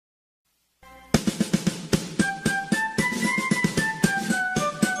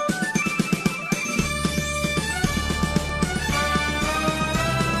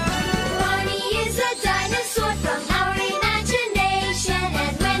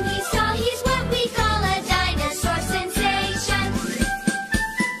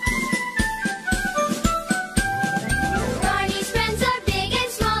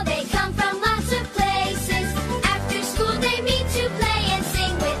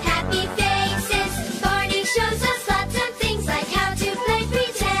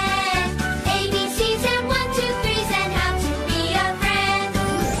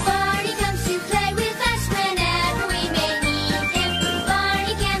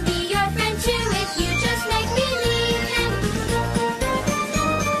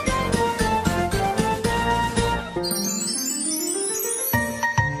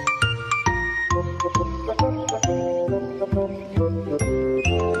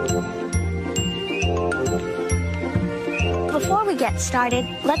get started,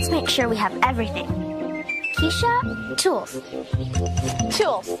 let's make sure we have everything. Keisha, tools.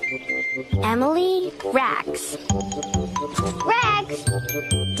 Tools. Emily, rags. Rags.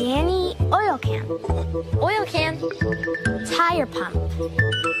 Danny, oil can. Oil can. Tire pump.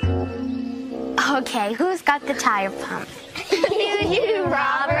 Okay, who's got the tire pump? You,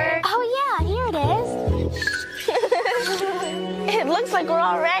 Robert. Oh yeah, here it is. It looks like we're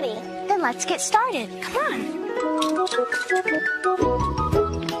all ready. Then let's get started. Come on.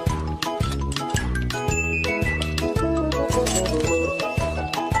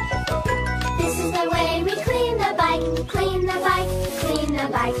 This is the way we clean the bike, clean the bike, clean the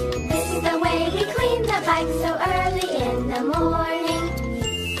bike. This is the way we clean the bike so early in the morning.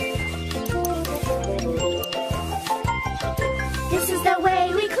 This is the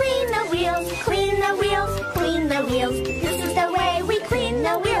way we clean the wheels, clean the wheels, clean the wheels. This is the way we clean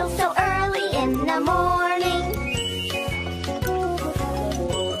the wheels so early in the morning.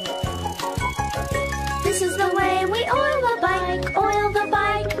 This is the way we oil the bike, oil the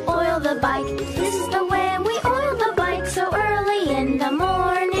bike, oil the bike. This is the way we oil the bike so early in the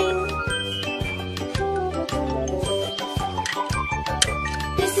morning.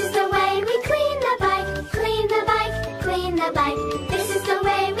 This is the way we clean the bike, clean the bike, clean the bike. This is the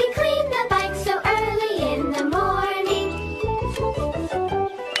way we clean the bike so early in the morning.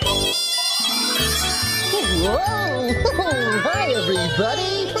 Whoa! Hi, everybody!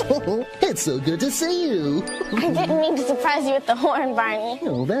 It's so good to see you. I didn't mean to surprise you with the horn, Barney.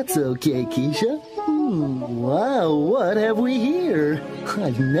 Oh, that's okay, Keisha. Wow, what have we here?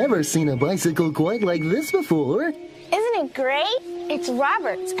 I've never seen a bicycle quite like this before. Isn't it great? It's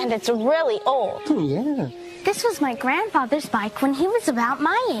Robert's, and it's really old. Yeah. This was my grandfather's bike when he was about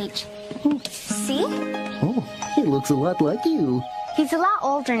my age. See? Oh, he looks a lot like you. He's a lot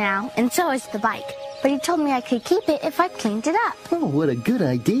older now, and so is the bike. But he told me I could keep it if I cleaned it up. Oh, what a good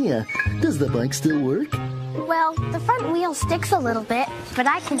idea. Does the bike still work? Well, the front wheel sticks a little bit, but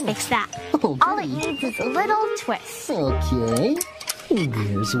I can fix that. Oh, All it needs is a little twist. Okay.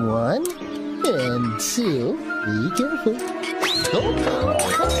 There's one. And two. Be careful.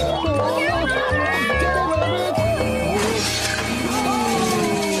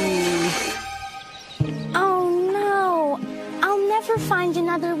 Oh, no. I'll never find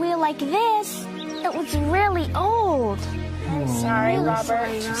another wheel like this. It was really old. I'm sorry,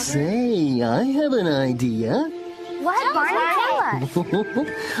 Robert. Say, I have an idea. What, Barney? Tell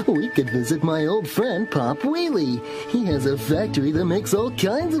us. We could visit my old friend, Pop Wheelie. He has a factory that makes all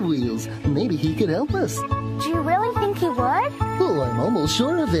kinds of wheels. Maybe he could help us. Do you really think he would? Oh, I'm almost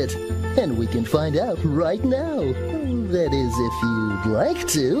sure of it. And we can find out right now. That is, if you'd like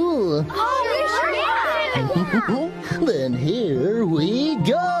to. Oh, we sure yeah. Then here we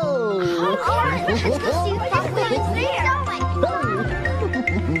go.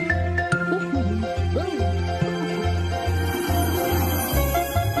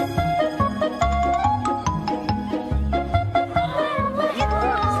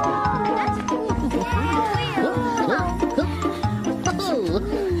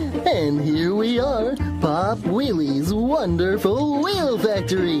 And here we are, Pop Wheelie's wonderful wheel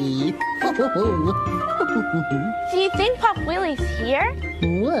factory. Do you think Pop Willie's here?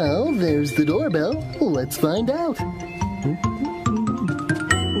 Well, there's the doorbell. Let's find out. Here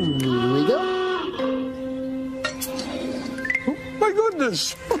we go. My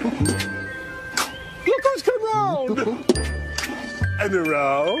goodness! Look who's come round! And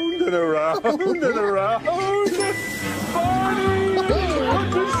around, and around, and around. Barney! Good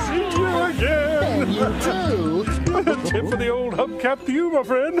to see you again! And you too. A tip for the old hubcap to you, my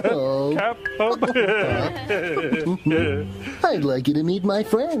friend. Oh. Cap, hub. I'd like you to meet my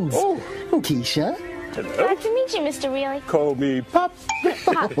friends. Oh. Keisha. Hello. Glad to meet you, Mr. Wheelie. Call me Pop.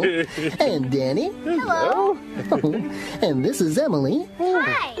 And Danny. Hello. And this is Emily.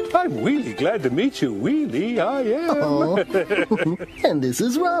 Hi. I'm really glad to meet you, Wheelie. I am. Oh. And this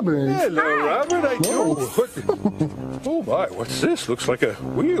is Robert. Hello, Robert. Oh, my, what's this? Looks like a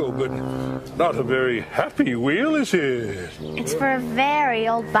wheel, but not a very happy wheel, is it? It's for a very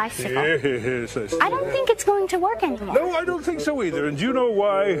old bicycle. Yes. I don't think it's going to work anymore. No, I don't think so either. And do you know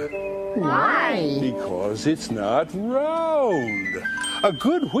why? Why? Because it's not round. A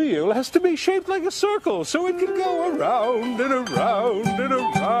good wheel has to be shaped like a circle, so it can go around and around and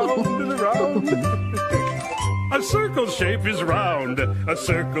around and around. A circle shape is round. A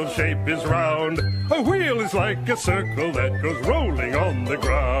circle shape is round. A wheel is like a circle that goes rolling on the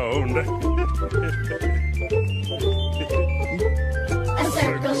ground. A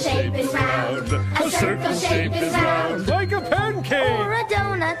circle shape is round. A circle shape is round. Like a pancake. Or a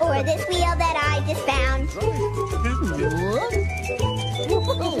donut. Or this wheel that I just found.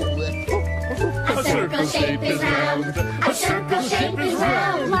 circle shape is round. A circle shape is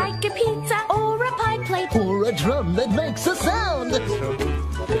round. Like a pizza or a pie plate. Or a drum that makes a sound.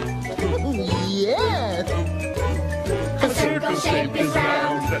 Yeah! A circle shape is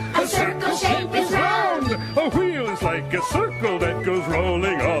round. A circle shape is round. A wheel is like a circle that goes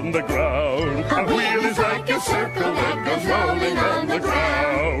rolling on the ground. A wheel is like a circle that goes rolling on the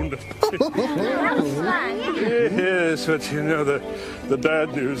ground. That was fun. Yes, but you know, the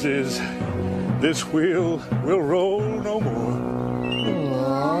bad news is this wheel will roll no more.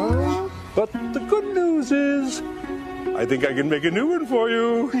 Aww. But the good news is I think I can make a new one for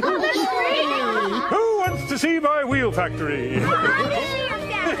you. Who wants to see my wheel factory?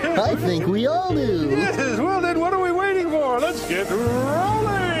 I think we all do. Yes, well then what are we waiting for? Let's get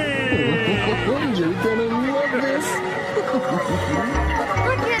rolling! You're gonna love this.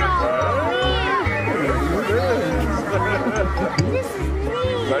 Look at all the wheels. This is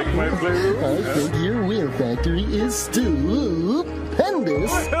neat. Like my playroom? I think your wheel factory is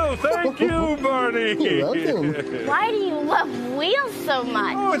stupendous. Well, thank you, Barney. You're welcome. Why do you love wheels so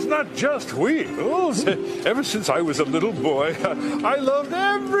much? Oh, it's not just wheels. Ever since I was a little boy, I loved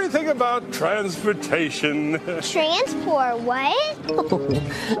everything about transportation. Transport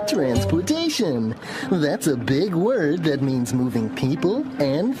what? Transportation. That's a big word that means moving people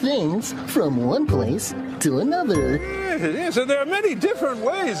and things from one place to another. Yes, and there are many different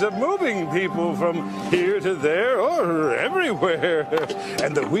ways of moving people from here to there or everywhere.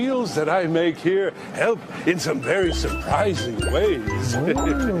 And the wheels that I make here help in some very surprising ways.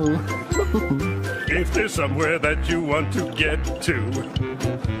 Oh. If there's somewhere that you want to get to,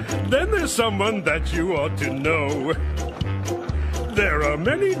 then there's someone that you ought to know. There are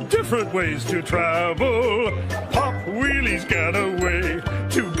many different ways to travel. Pop Wheelie's got a way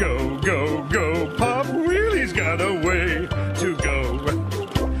to go, go, go. Pop Wheelie's got a way to go.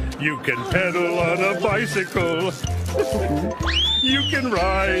 You can pedal on a bicycle. You can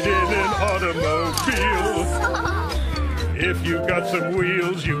ride in an automobile. If you got some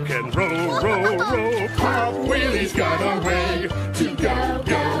wheels, you can roll, roll, roll. Pop Wheelie's got a way to go,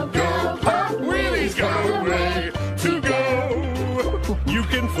 go, go. Pop Wheelie's got a way to go. You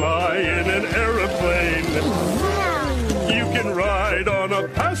can fly in an aeroplane. You can ride on a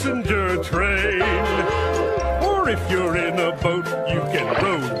passenger train. Or if you're in a boat, you can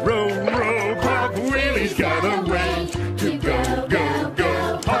row, row, row. Pop Wheelie's got a way to go, go,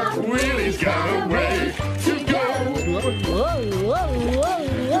 go. Pop Wheelie's got a way to go.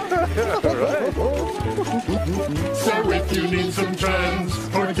 So if you need some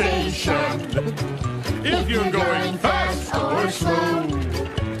transportation, if you're going fast or slow,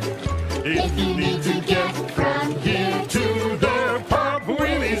 if you need to get from here to there, Pop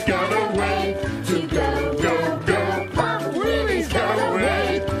Wheelie's got a way to go, go, go. Pop Wheelie's got a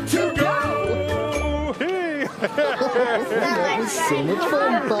way to go. Hey! That was so much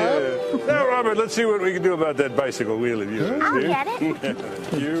fun, Bob. Now, Robert, let's see what we can do about that bicycle wheel of yours. I'll get it.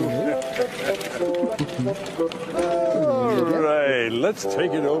 You. All right, let's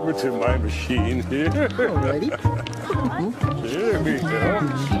take it over to my machine here. Alrighty. Here we go.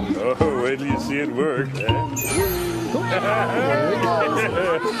 Oh, wait till you see it work.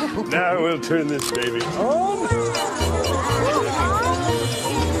 Now we'll turn this baby on.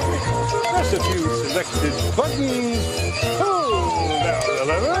 Press a few selected buttons. Oh, now the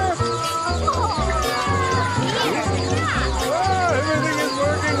lever. Oh, everything is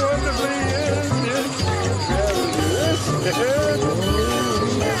working wonderfully. Yes,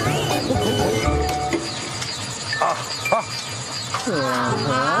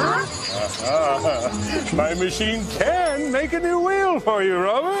 My machine can make a new wheel for you,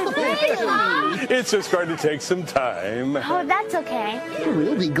 Robert. It's just going to take some time. Oh, that's okay.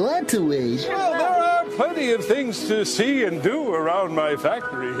 We'll be glad to wait. Well, there are plenty of things to see and do around my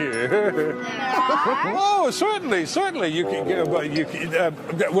factory here. Oh, certainly. You can.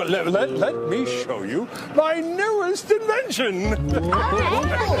 Well, let me show you my newest invention. Okay.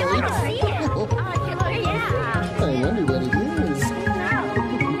 Let's see it. Oh, yeah. I wonder what it is.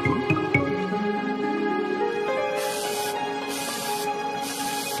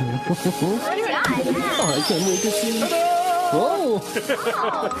 Oh, I can't wait to see. Oh!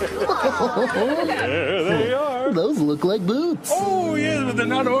 There they are. Those look like boots. Oh, yes, but they're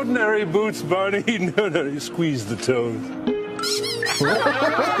not ordinary boots, Barney. No, you squeeze the toes.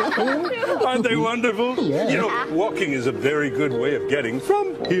 Aren't they wonderful? Yeah. You know, walking is a very good way of getting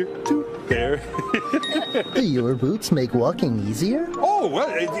from here to there. Do your boots make walking easier? Oh, well,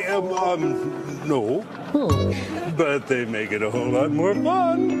 no. Oh. But they make it a whole lot more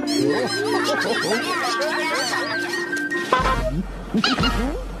fun.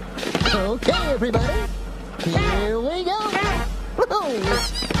 Okay, everybody. Here we go.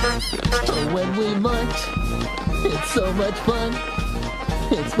 When we march, it's so much fun.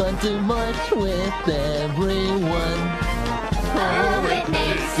 It's fun to march with everyone. Oh, it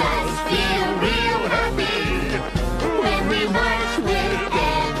makes us feel real happy when we march with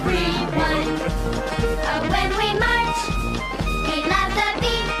everyone. Oh, when we march, we love the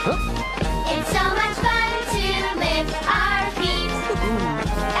beat. It's so much fun to lift our feet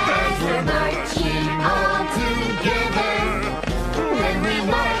as we're marching all together. When we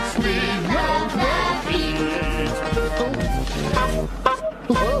march, we love the beat.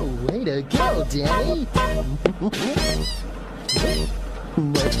 Oh, way to go, Danny.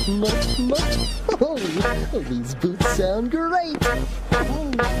 Much, much, much. Oh, these boots sound great.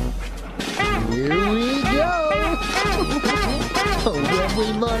 Here we go. Oh, when we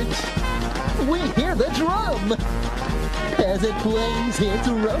march, we hear the drum. As it plays, it's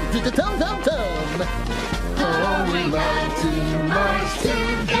rum-tum-tum-tum. Oh, we love to march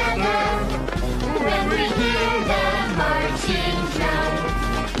together when we hear the marching drum.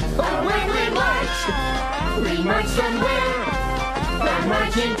 Oh, when we march somewhere. The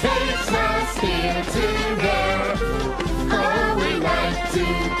marching takes us here to there. Oh, we like to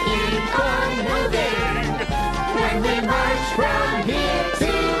keep on moving when we march from here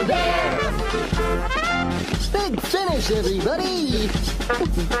to there. Big finish, everybody.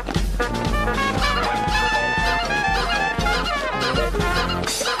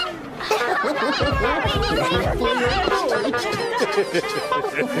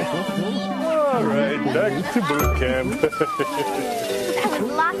 All right, back to boot camp. That was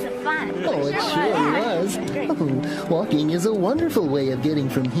lots of fun. Oh, it sure was. Walking is a wonderful way of getting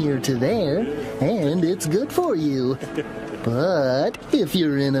from here to there, and it's good for you. But if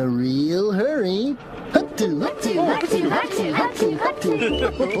you're in a real hurry,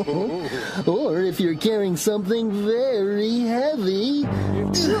 or if you're carrying something very heavy, Here,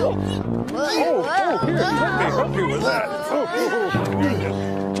 let me help you with that.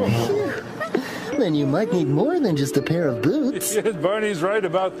 then you might need more than just a pair of boots. Yes, Barney's right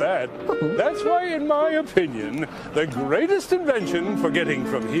about that. That's why, in my opinion, the greatest invention for getting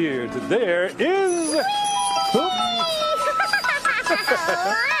from here to there is...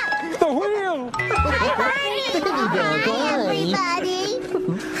 the wheel! Hi, everybody.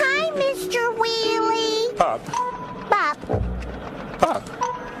 Hi, Mr. Wheelie. Pop. Bop. Pop.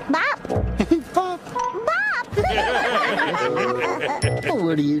 Bop. Pop. Bop.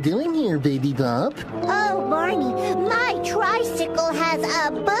 What are you doing here, Baby Bop? Oh, Barney, my tricycle has a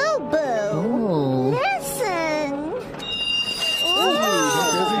boo-boo. Oh, Listen.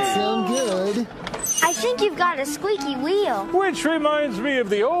 that doesn't sound good. I think you've got a squeaky wheel. Which reminds me of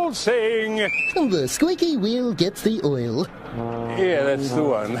the old saying... The squeaky wheel gets the oil. Yeah, that's the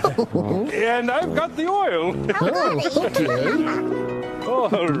one. And I've got the oil. Oh, okay. All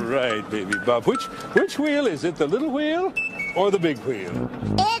right, Baby Bob. Which wheel is it? The little wheel or the big wheel?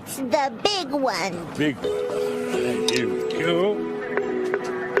 It's the big one. Big one. All right, here we go.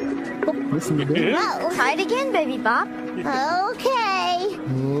 Listen to that. Oh, try it again, Baby Bop. Okay.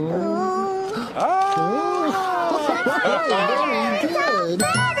 Very good.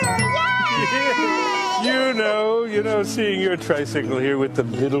 You know, seeing your tricycle here with the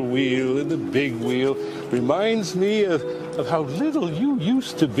little wheel and the big wheel reminds me of how little you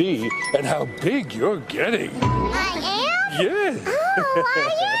used to be and how big you're getting. I am? Yes. Oh,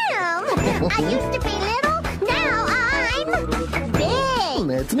 I am. I used to be little. Now I'm big.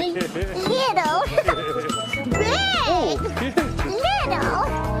 That's me. Little. Big. Little.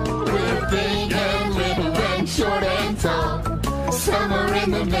 We're big and little and short and tall. Some are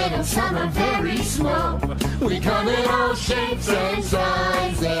in the middle, some are very small. We come in all shapes and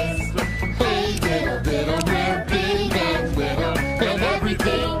sizes. Hey, little, we're big and little, and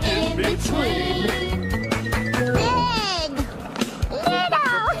everything in between. Big.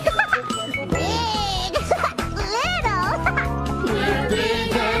 Little. Big. Little. We're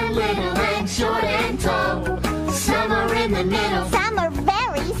big and little and short and tall. Some are in the middle, Some are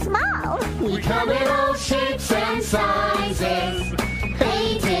very small. we come in all shapes and sizes.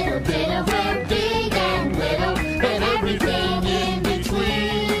 Hey, little, we're big and little, and everything in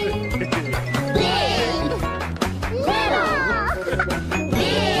between. Big, little,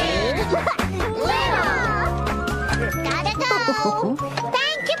 big, Little. Gotta go.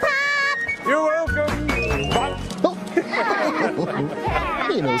 Thank you, Pop. You're welcome. Bop.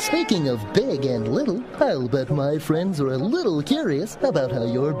 You know, speaking of big and little, I'll bet my friends are a little curious about how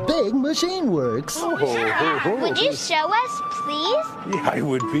your big machine works. Would you show us, please? Yeah, I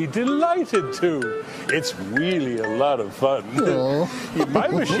would be delighted to. It's really a lot of fun. My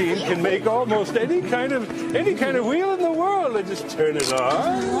machine can make almost any kind of wheel in the world. I just turn it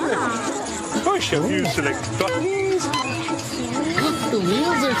on, push a few select buttons. The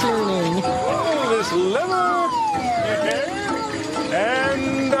wheels are turning. Pull this lever,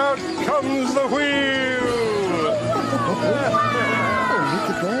 and out comes the wheel.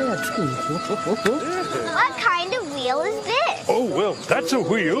 Look at that. What kind of wheel is this? Oh, well, that's a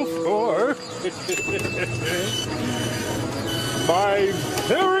wheel for my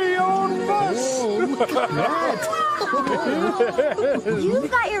very own bus. Look at that. You've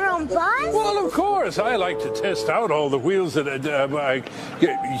got your own bus? Well, of course. I like to test out all the wheels that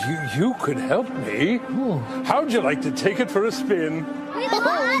you could help me. How'd you like to take it for a spin?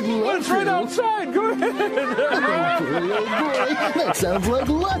 Well, it's right outside. Go ahead. Oh, boy. That sounds like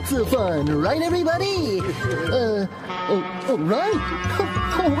lots of fun. Right, everybody? Right.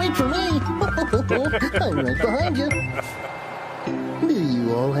 Oh, wait for me. I'm right behind you. Do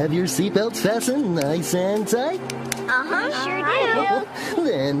you all have your seatbelts fastened nice and tight? Sure do.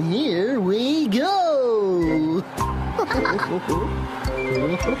 Then here we go.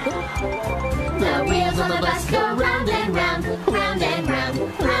 The wheels on the bus go round and round, round and round,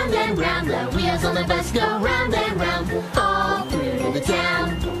 round and round. The wheels on the bus go round and round, all through the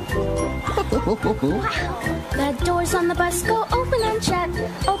town. The doors on the bus go open and shut,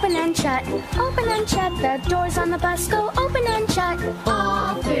 open and shut, open and shut. The doors on the bus go open and shut,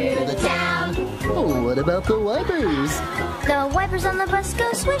 all through the town. What about the wipers? The wipers on the bus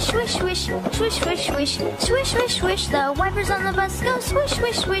go swish, swish, swish, swish, swish, swish, swish, swish, swish. The wipers on the bus go swish,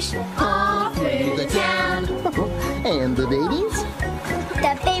 swish, swish, all through the town. And the babies?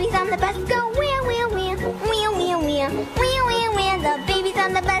 The babies on the bus go wheel, wheel, wheel, wheel, wheel, wheel, wheel, wheel, wheel. The babies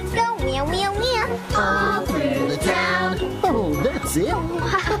on the bus go wheel, wheel, wheel, all through the town. Oh, that's it.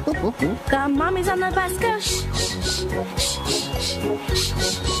 The mommies on the bus go shh, shh, shh, shh, shh, shh,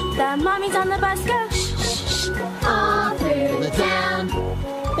 shh. The mommies on the bus go shh, shh, shh, all through the town.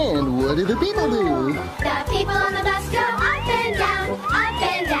 And what do the people do? The people on the bus go up and down, up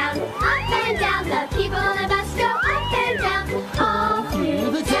and down, up and down. The people on the bus go up and down, all through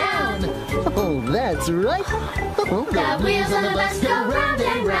the town. Oh, that's right. The wheels on the bus go round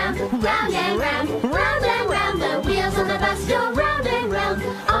and round, round and round, round and round. The wheels on the bus go round and round,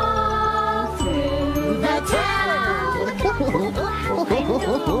 all through the town.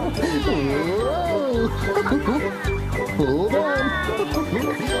 Hold on.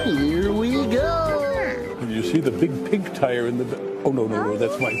 Here we go. You see the big pink tire in the... Oh, no,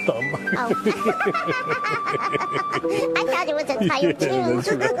 that's my thumb. I thought it was a tire too.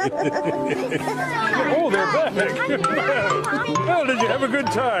 That's right. Oh, they're back. Well, did you have a good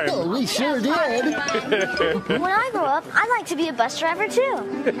time? Oh, we sure did. When I grow up, I'd like to be a bus driver too.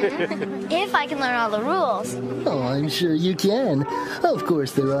 If I can learn all the rules. Oh, I'm sure you can. Of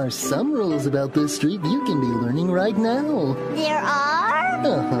course, there are some rules about this street you can be learning right now. There are?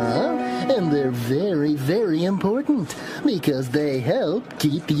 Uh-huh. And they're very, very important because they help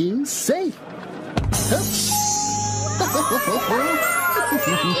keep you safe.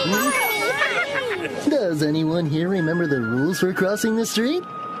 Does anyone here remember the rules for crossing the street?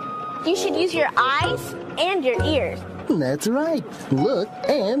 You should use your eyes and your ears. That's right. Look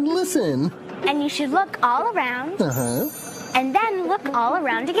and listen. And you should look all around. Uh-huh. And then look all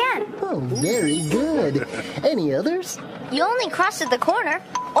around again. Oh, very good. Any others? You only cross at the corner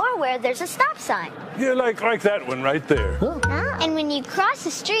or where there's a stop sign. Yeah, like that one right there. Oh, And when you cross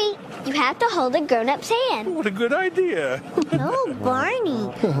the street, you have to hold a grown-up's hand. What a good idea. Oh, Barney,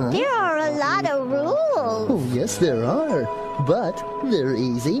 there are a lot of rules. oh, yes, there are. But they're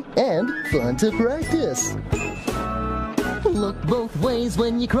easy and fun to practice. Look both ways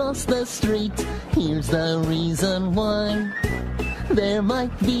when you cross the street. Here's the reason why. There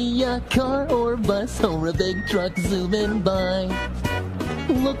might be a car or bus or a big truck zooming by.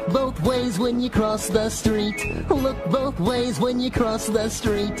 Look both ways when you cross the street. Look both ways when you cross the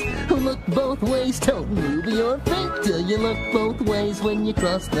street. Look both ways, don't move your feet till you look both ways when you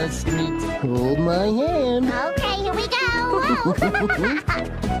cross the street. Hold my hand. Okay, here we go.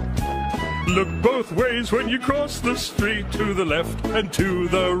 Look both ways when you cross the street, to the left and to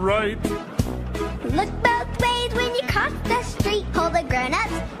the right. Look both ways when you cross the street. Hold the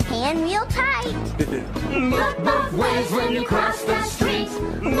grown-up's hand real tight. Look both ways when you cross the street.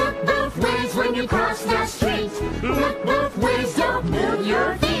 Look both ways when you cross the street. Look both ways, don't move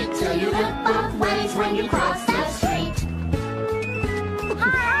your feet till you look both ways when you cross the street.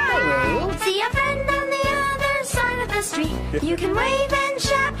 You can wave and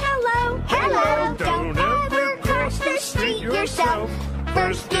shout hello, hello. Don't ever cross the street yourself.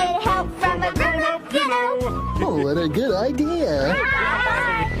 First get help from a grown-up, you know. Oh, what a good idea.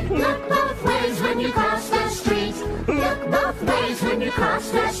 Look both ways when you cross the street. Look both ways when you cross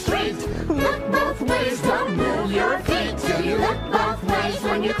the street. Look both ways, don't move your feet till you look both ways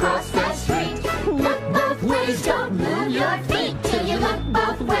when you cross the street. Look both ways, don't move your feet till you look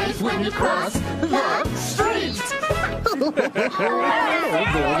both ways when you cross the street. Oh, boy,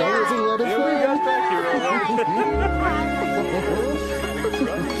 that was a lot of Yeah, we got back here, all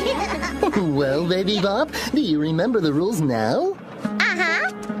right. Well, Baby Bop, do you remember the rules now?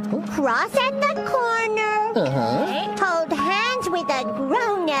 Uh-huh. Cross at the corner. Uh-huh. Hold hands with a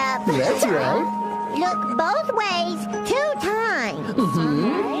grown-up. That's right. Look both ways 2 times.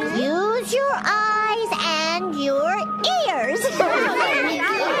 Use your eyes and your ears.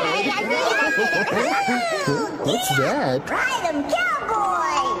 What's that? Ride 'em,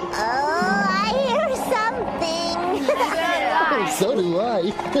 cowboy! Oh, I hear something. Oh, so do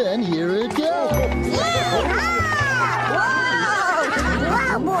I. And here it goes.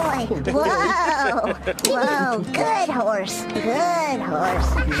 Whoa, boy! Whoa! Whoa! Good horse! Good horse!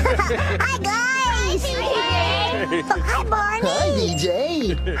 Hi, guys! Hi, Barney! Hi, BJ.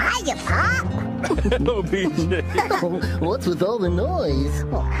 Hiya, Pop! Hello, BJ. What's with all the noise?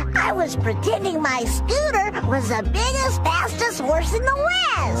 I was pretending my scooter was the biggest, fastest horse in the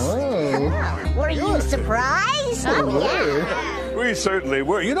West! Oh. Were you surprised? Where? We certainly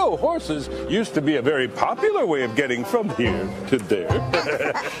were. You know, horses used to be a very popular way of getting from here to there.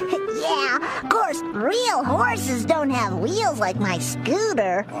 Yeah, of course, real horses don't have wheels like my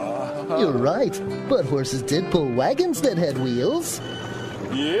scooter. You're right. But horses did pull wagons that had wheels.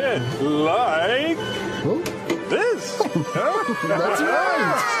 Yeah, like Oh, this. that's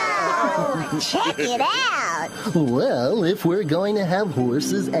right. Oh, check it out! Well, if we're going to have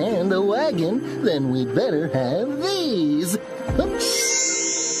horses and a wagon, then we'd better have these.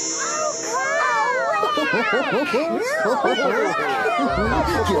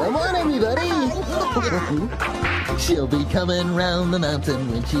 Come on, everybody. She'll be coming round the mountain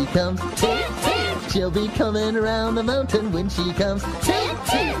when she comes. Toot, toot. She'll be coming round the mountain when she comes. Toot,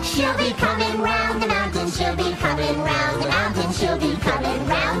 toot. She'll be coming round the mountain. She'll be coming round the mountain. She'll be coming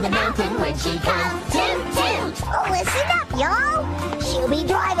round the mountain when she comes. Toot, toot. Oh, listen up, y'all. She'll be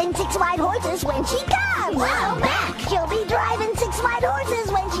driving 6 white horses when she comes. Whoa, back. She'll be driving 6 white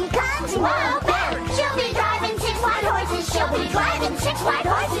horses when she comes. Whoa, back. She'll be driving 6 white horses. She'll be driving 6 white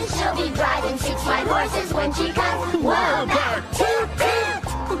horses. She'll be driving 6 white horses when she comes. Whoa, back. Toot, toot.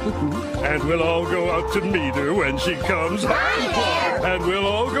 And we'll all go out to meet her when she comes. Hi there. And we'll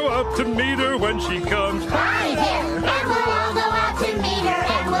all go out to meet her when she comes. Hi there. And we'll all go out to meet her.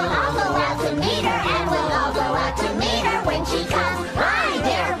 And we'll all go out to meet her. And we'll all go out to meet her when she comes. Hi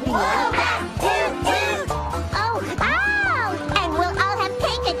there. Whoa, back. Toot, toot. Oh, and we'll all have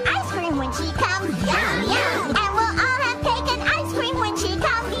cake and ice cream when she comes. Yum, yum. And we'll all have cake and ice cream when she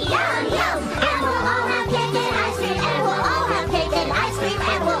comes. Yum, yum. And we'll all have cake and ice cream. And we'll all have cake and ice cream.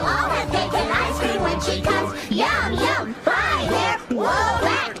 And we'll all have cake and ice cream when she comes. Yum, yum. Hi there. Whoa,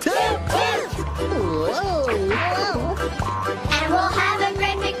 back. Toot, toot. Whoa. And we'll have a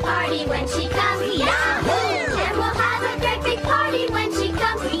great big party when she comes. Yahoo! And we'll have a great big party when she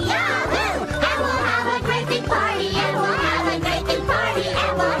comes. Yahoo! And we'll have a great big party. And we'll have a great big party.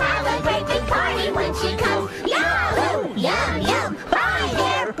 And we'll have a great big party when she comes. Yahoo! Yum, yum. Hi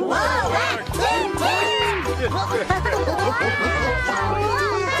there. Whoa, back. Toot, toot. Yum, yum.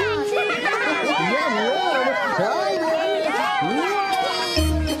 Hi there.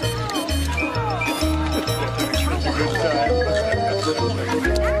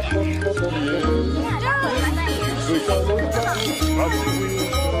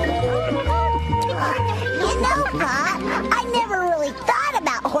 You know, Pop, I never really thought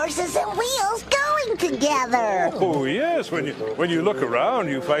about horses and wheels going together. Oh yes, when you look around,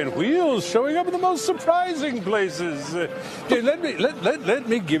 you find wheels showing up in the most surprising places. Let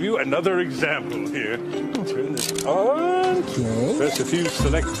me give you another example here. Turn this on. Okay. Press a few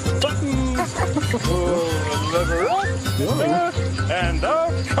select buttons. Pull the lever up, and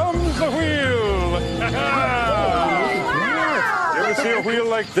out comes the wheel. You ever see a wheel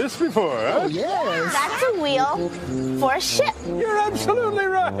like this before? Huh? Yes. That's a wheel for a ship. You're absolutely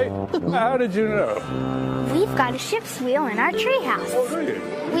right. How did you know? We've got a ship's wheel in our treehouse. Oh, really?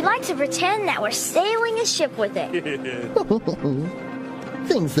 We like to pretend that we're sailing a ship with it.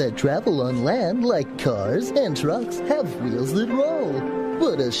 Things that travel on land, like cars and trucks, have wheels that roll.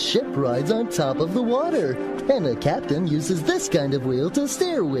 but a ship rides on top of the water, and a captain uses this kind of wheel to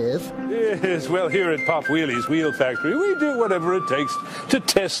steer with. Yes, well, here at Pop Wheelie's Wheel Factory, we do whatever it takes to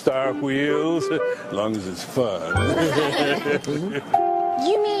test our wheels, as long as it's fun.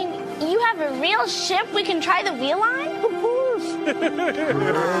 You mean you have a real ship we can try the wheel on? Of course.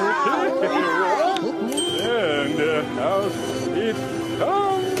 And out it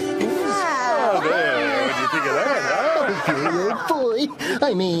comes. Oh, there. What do you think of that, huh? Oh boy,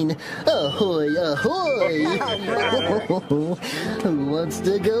 I mean, ahoy, ahoy! Who wants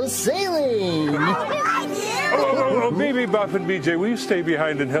to go sailing? Oh, Baby Bop and BJ, will you stay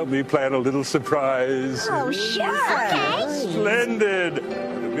behind and help me plan a little surprise? Oh, sure. Splendid.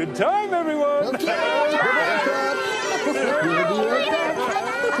 Have a good time, everyone. Okay, we'll be right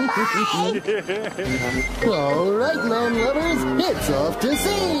back. All right, land lovers, it's off to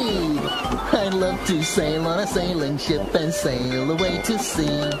sea. I'd love to sail on a sailing ship and sail away to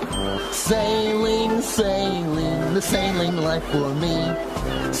sea. Sailing, sailing, the sailing life for me.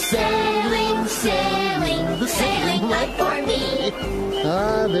 Sailing, sailing, the sailing life for me.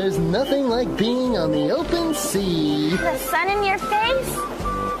 Ah, there's nothing like being on the open sea. The sun in your face,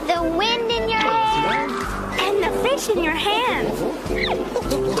 The wind in your hair. and the fish in your hands.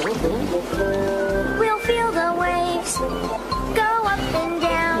 We'll feel the waves go up and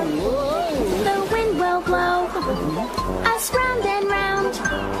down. The wind will blow us round and round.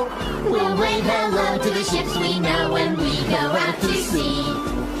 We'll wave hello to the ships we know when we go out to sea.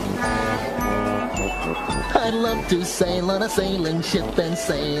 I'd love to sail on a sailing ship and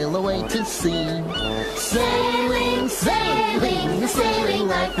sail away to sea. Sailing, sailing, the sailing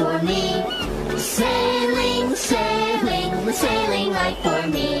life for me. Sailing, sailing, the sailing life for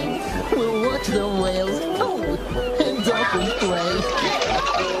me. We'll watch the whales and dolphins play,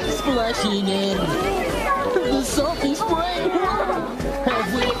 splashing in the salty spray.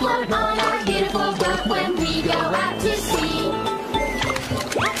 As we float on our beautiful boat when we go out to sea.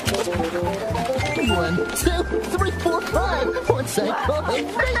 1, 2, 3, 4, 5. Once I caught a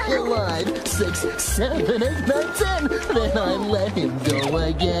fish alive. 6, 7, 8, 9, 10. Then I let him go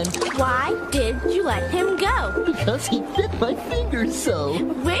again Why did you let him go? because he bit my finger so.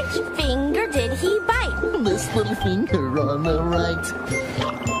 Which finger did he bite? This little finger on the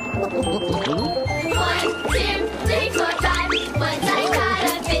right. 1, 2, 3, 4, 5. Once I caught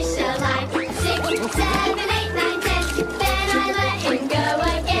a fish alive. 6, 7, 8, 9, 10. Then I let him go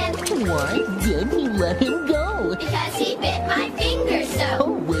again. Why did he let him go? Because he bit my finger so.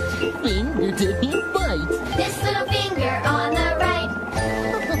 Oh, which finger did he bite? This little finger on the right.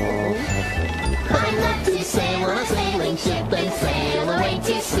 I love to sail on a sailing ship and sail away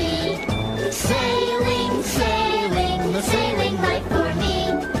to sea. Sailing, sailing, the sailing life for me.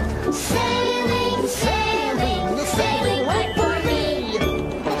 Sailing, sailing, the sailing life for me.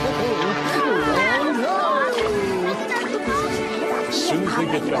 As soon as we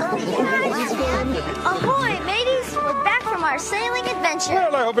get back. Ahoy, mateys! We're back from our sailing adventure.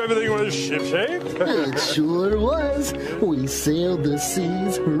 Well, I hope everything was shipshape. It sure was. We sailed the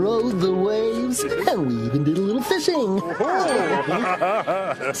seas, rode the waves, and we even did a little fishing.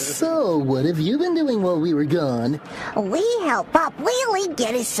 So, what have you been doing while we were gone? We helped Pop Wheelie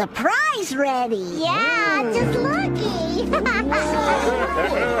get his surprise ready. Yeah, just looky.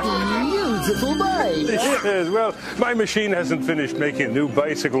 Beautiful bike. Yes, well, my machine hasn't finished making a new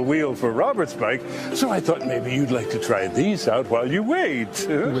bicycle wheel for Robert's bike, so I thought maybe you'd like to try these out while you wait. What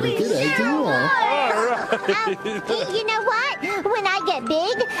a good idea. You know what? When I get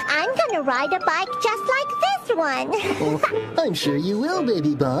big, I'm going to ride a bike just like this one. Oh, I'm sure you will,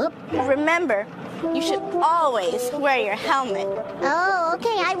 Baby Bop. Remember, you should always wear your helmet. Oh,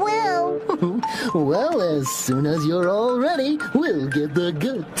 okay, I will. Well, as soon as you're all ready, we'll get the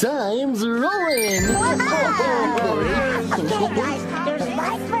good times rolling. Okay, guys, there's a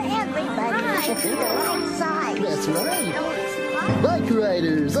bike for everybody. The right side. That's right. Bike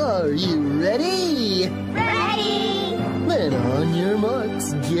riders, are you ready? Ready? Then on your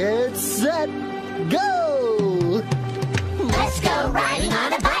marks, get set, go! Let's go riding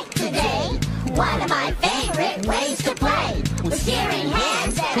on a bike today. One of my favorite ways to play. With steering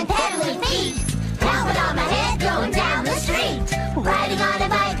hands and pedaling feet. Helmet on my head going down the street. Riding on a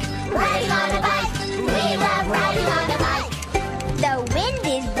bike, riding on a bike. We love riding on a bike. The wind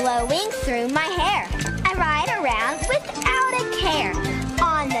is blowing through my hair. I ride around without a care.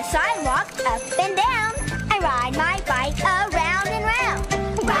 On the sidewalk, up and down. I ride my bike around and round.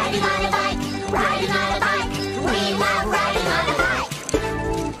 Riding on a bike, riding on a bike. We love riding on a bike.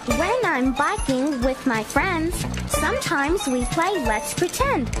 When I'm biking with my friends, sometimes we play Let's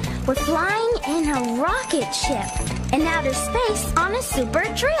Pretend. We're flying in a rocket ship. in outer space on a super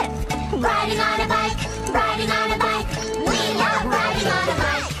trip. Riding on a bike, riding on a bike. We love riding on a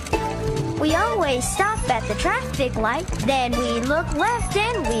bike. We always stop at the traffic light, then we look left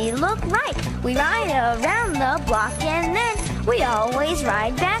and we look right. We ride around the block and then we always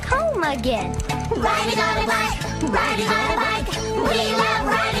ride back home again. Riding on a bike, riding on a bike. We love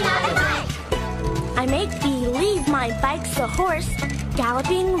riding on a bike. I make believe my bike's a horse,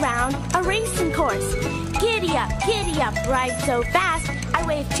 galloping round a racing course. Giddy up, ride so fast. I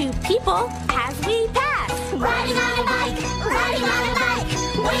wave to people as we pass. Riding on a bike, riding on a bike.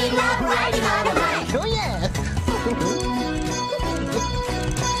 We love riding on a bike. Oh yeah!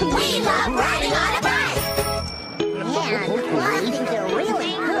 We love riding on a bike. Man, I think they're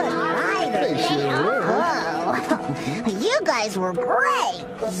really good riders. They sure were. Whoa. You guys were great.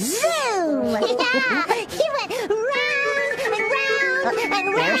 Zoom! Yeah, he went round and round and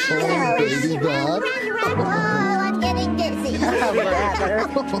round. Baby Bob. Round, whoa, I'm getting dizzy.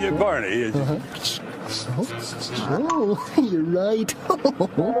 Yeah, Barney. Oh, you're right.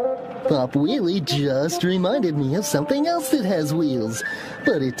 Pop Wheelie just reminded me of something else that has wheels.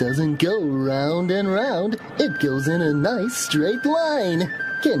 But it doesn't go round and round. It goes in a nice straight line.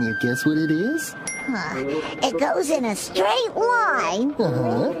 Can you guess what it is? It goes in a straight line.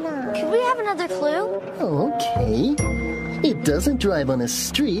 Could we have another clue? Okay. It doesn't drive on a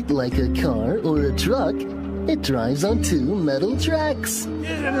street like a car or a truck. It drives on two metal tracks.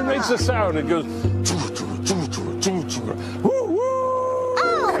 And it makes a sound. It goes.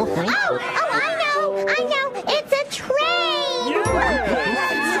 I know. It's a train.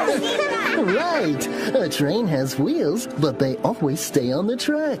 Right. A train has wheels, but they always stay on the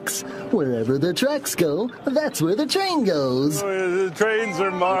tracks. Wherever the tracks go, that's where the train goes. Oh, the trains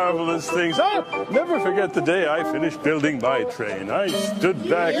are marvelous things. I'll never forget the day I finished building my train. I stood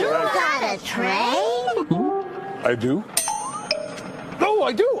back You and I... got a train? I do? No,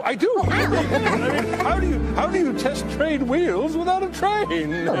 I do. I mean, how do you test train wheels without a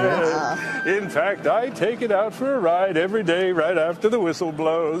train? In fact, I take it out for a ride every day right after the whistle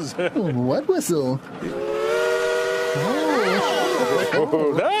blows. What whistle?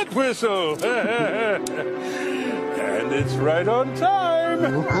 Oh, that whistle! And it's right on time.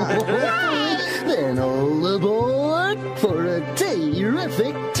 Then all aboard for a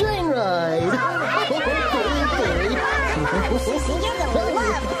terrific train ride. You're gonna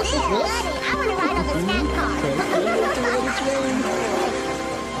love this. I want to ride on the snack car.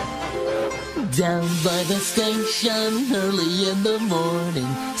 Down by the station early in the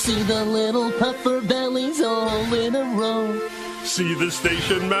morning, see the little puffer bellies all in a row. See the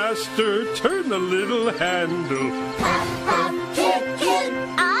station master turn the little handle. Pop, pop, toot, toot.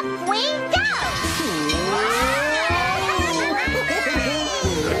 Up we go.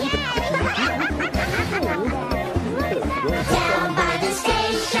 Down by the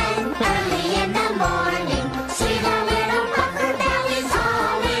station, early in the morning. See the little puffer bellies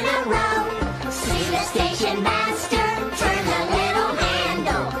all in a row. See the station master turn the little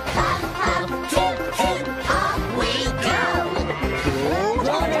handle. Pop, pop, toot, toot, off we go.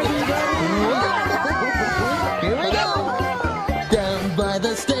 Here we go. Down by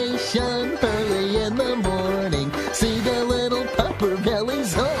the station early in the morning, see the little puffer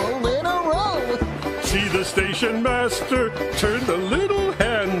bellies all in a row. See the station master turn the little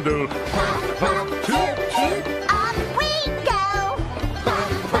handle. Pop, pop, toot, toot. Up we go. Pop,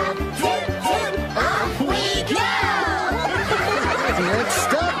 pop, toot, toot, off we go. Next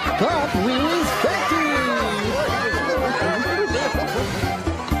stop, Pop Wheelie's factory.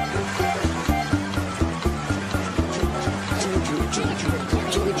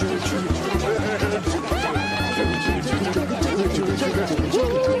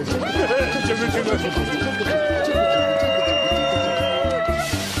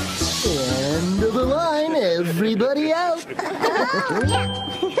 End of the line, everybody out.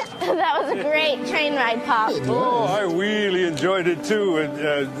 That was a great train ride, Pop. Oh, I really enjoyed it too,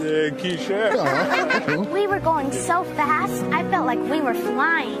 Keisha. We were going so fast, I felt like we were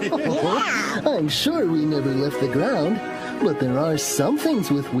flying. I'm sure we never left the ground, but there are some things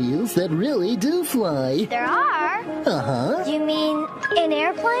with wheels that really do fly. There are? Uh-huh. You mean an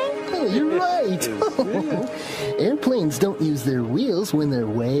airplane? Oh, you're right. Airplanes don't use their wheels when they're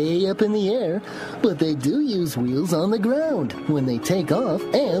way up in the air, but they do use wheels on the ground when they take off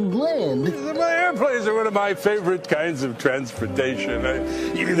and land. My airplanes are one of my favorite kinds of transportation.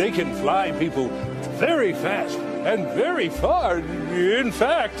 They can fly people very fast and very far. In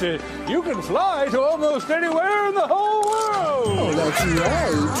fact, you can fly to almost anywhere in the whole world. Oh, that's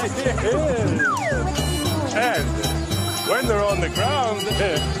right. Yes. And when they're on the ground,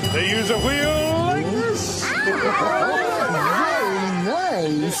 they use a wheel like this. Very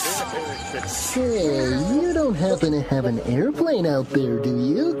nice. Say, you don't happen to have an airplane out there, do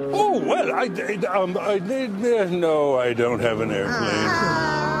you? Oh, well, no, I don't have an airplane.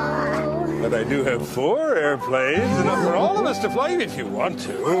 But I do have 4 airplanes, enough for all of us to fly if you want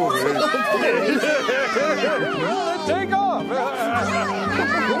to. Take off.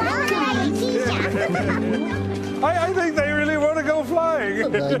 I think they really want to go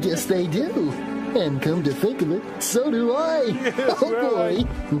flying. I guess they do. And come to think of it, so do I. Yes, oh, boy.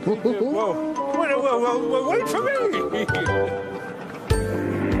 Whoa, wait for me.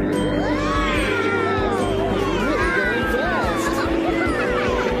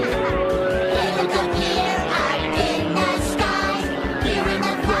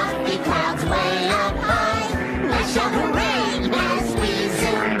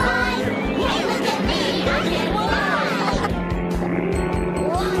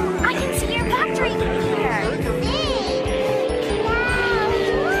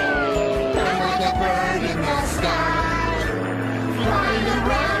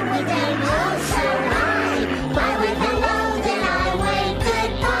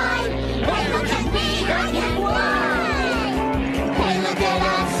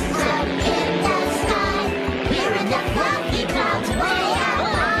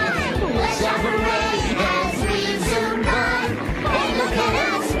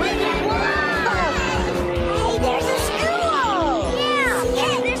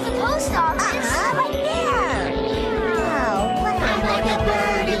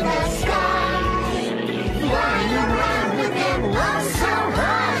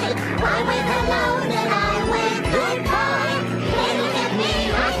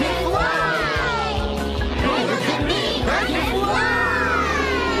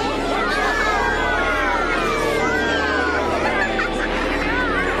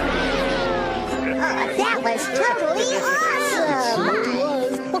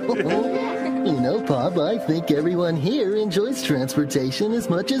 You know, Pop, I think everyone here enjoys transportation as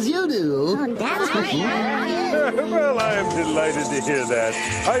much as you do. Oh, that's right. Well, I am delighted to hear that.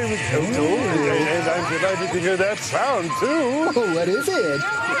 And I'm delighted to hear that sound, too. Oh, what is it?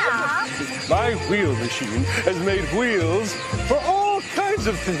 My wheel machine has made wheels for all kinds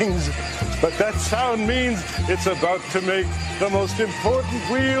of things. But that sound means it's about to make the most important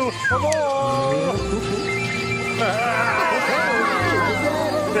wheel of all.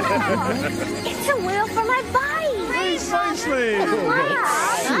 It's a wheel for my bike. Precisely.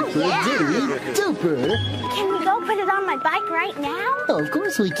 Super duper. Can we go put it on my bike right now? Of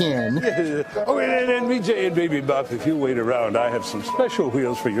course we can. Oh, and BJ and Baby Bop, if you wait around, I have some special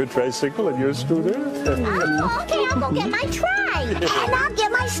wheels for your tricycle and your scooter. Oh, okay, I'll go get my trike. And I'll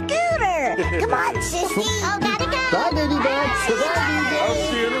get my scooter. Come on, sissy. Oh, gotta go. Bye, Baby Bop. I'll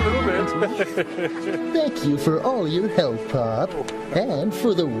see you in a little bit. Thank you for all your help, Pop. And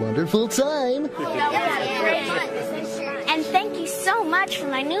for the wonderful time. And thank you so much for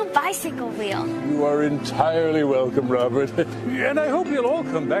my new bicycle wheel. You are entirely welcome, Robert. And I hope you'll all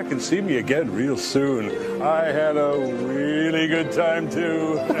come back and see me again real soon. I had a really good time,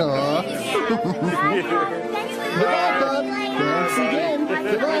 too. Aw. Goodbye, Pop. Thanks again.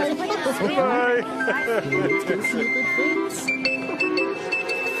 Goodbye. Bye.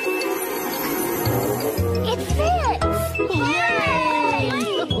 It fits! Yay!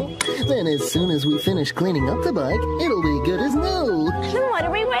 Then as soon as we finish cleaning up the bike, it'll be good as new. Then what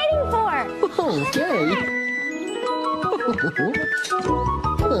are we waiting for? Okay.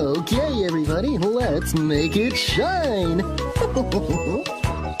 Okay, everybody, let's make it shine.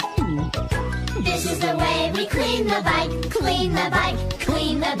 This is the way we clean the bike, clean the bike,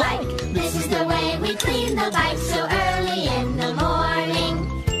 clean the bike. This is the way we clean the bike so early in the morning.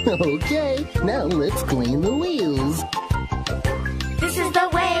 Okay, now let's clean the wheels. This is the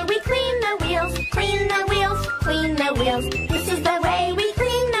way we clean the wheels, clean the wheels, clean the wheels. This is the way we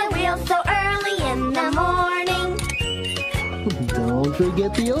clean the wheels so early in the morning. Don't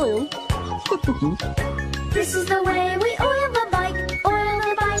forget the oil. This is the way we oil the bike, oil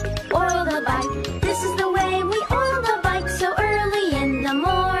the bike, oil the bike. This is the way we oil the bike so early in the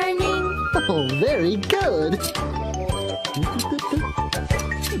morning. Oh, very good.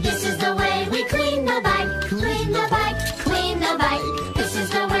 This is the way we clean the bike, clean the bike, clean the bike. This is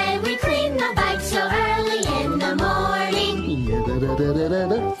the way we clean the bike so early in the morning.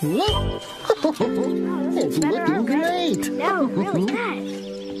 It's looking great. No, really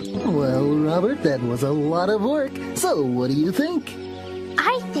good. Well, Robert, that was a lot of work. So, what do you think?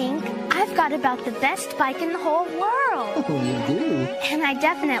 I think I've got about the best bike in the whole world. Oh, you do? And I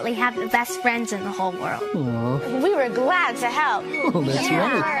definitely have the best friends in the whole world. Aw. We were glad to help. Oh, that's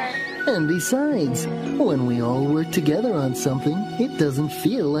right. And besides, when we all work together on something, it doesn't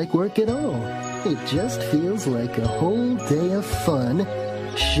feel like work at all. It just feels like a whole day of fun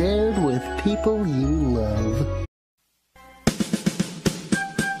shared with people you love.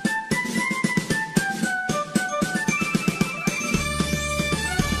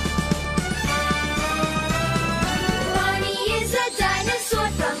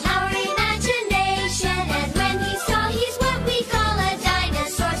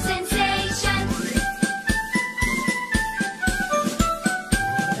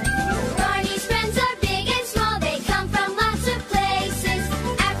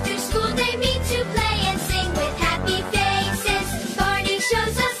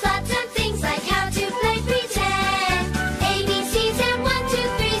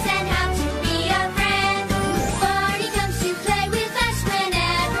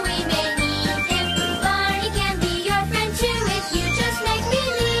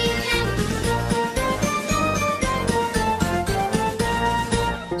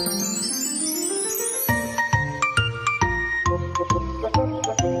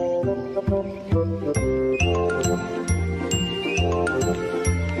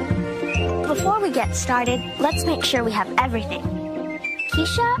 Before we get started, let's make sure we have everything.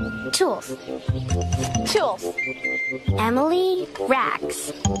 Keisha, tools. Tools. Emily,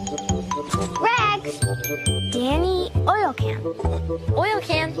 rags. Rags. Danny, oil can. Oil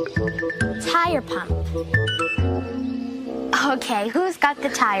can. Tire pump. Okay, who's got the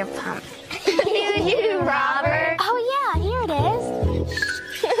tire pump? You, Robert. Oh yeah, here it is.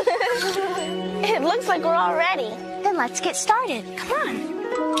 It looks like we're all ready. Then let's get started. Come on.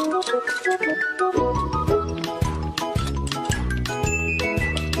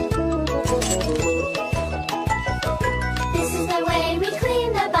 This is the way we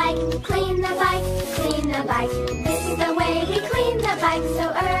clean the bike, clean the bike, clean the bike. This is the way we clean the bike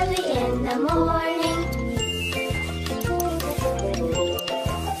so early in the morning.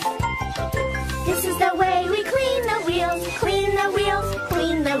 This is the way we clean the wheels, clean the wheels,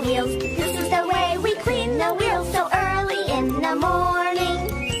 clean the wheels. This is the way we clean the wheels so early in the morning.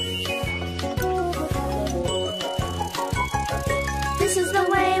 This is the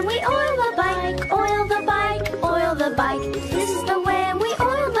way we oil the bike, oil the bike, oil the bike. This is the way we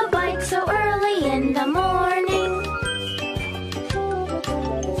oil the bike so early in the morning.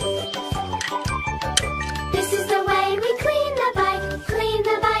 This is the way we clean the bike, clean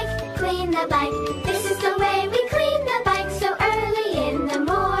the bike, clean the bike. This is the way we clean the bike so early in the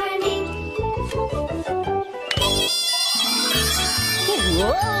morning.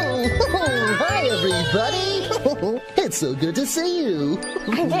 Whoa! Hi, everybody! It's so good to see you.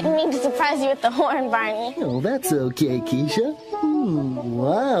 I didn't mean to surprise you with the horn, Barney. Oh, that's okay, Keisha.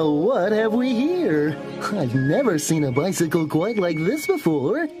 Wow, what have we here? I've never seen a bicycle quite like this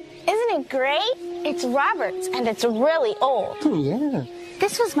before. Isn't it great? It's Robert's, and it's really old. Yeah.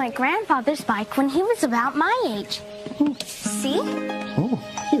 This was my grandfather's bike when he was about my age. See? Oh,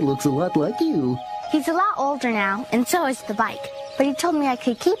 it looks a lot like you. He's a lot older now, and so is the bike. But he told me I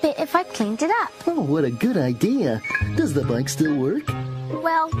could keep it if I cleaned it up. Oh, what a good idea. Does the bike still work?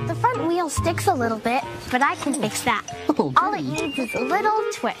 Well, the front wheel sticks a little bit, but I can fix that. Oh, All it great. needs is a little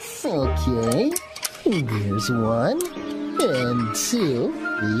twist. Okay. There's one. And two.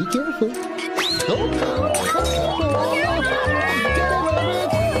 Be careful.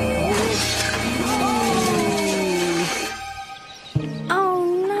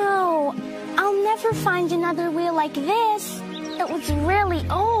 Oh, no. I'll never find another wheel like this. It was really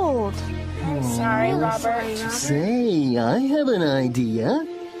old. I'm sorry, Robert. Say, I have an idea.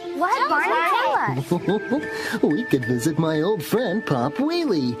 What, Barney? Tell us. We could visit my old friend, Pop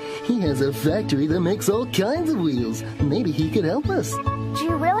Wheelie. He has a factory that makes all kinds of wheels. Maybe he could help us. Do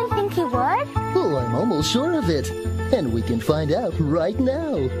you really think he would? Oh, I'm almost sure of it. And we can find out right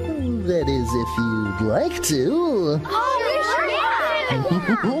now. That is, if you'd like to. Oh,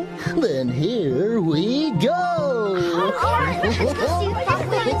 Then here we go.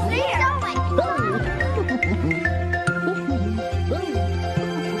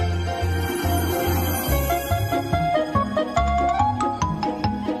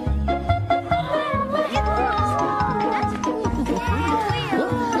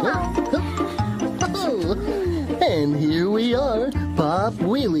 And here we are, Pop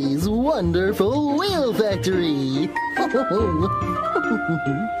Wheelie's wonderful wheel factory.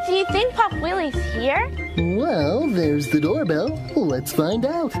 Do you think Pop Willie's here? Well, there's the doorbell. Let's find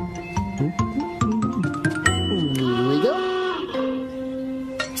out. Here we go.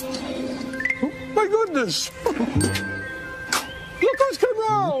 My goodness! Look who's come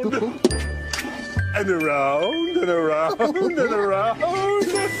round! And around, and around, and around.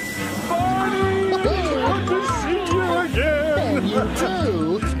 Barney! Good to see you again! And you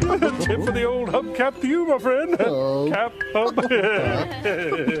too. A tip for the old hubcap to you, my friend. Oh. Cap, hub.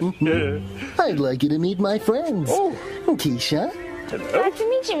 I'd like you to meet my friends. Oh. Keisha. Glad to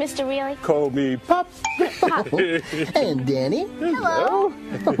meet you, Mr. Wheelie. Call me Pop. And Danny. Hello.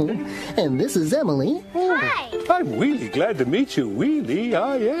 And this is Emily. Hi. I'm really glad to meet you, Wheelie.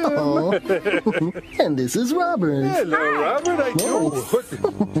 I am. Oh. And this is Robert. Hello, Robert.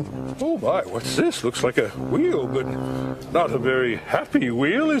 Oh, my, what's this? Looks like a wheel, but not a very happy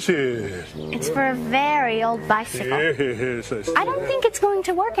wheel, is it? It's for a very old bicycle. Yes, I don't think it's going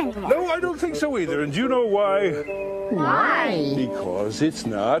to work anymore. No, I don't think so either. And do you know why? Why? Because it's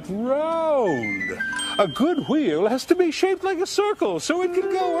not round. A good wheel has to be shaped like a circle so it can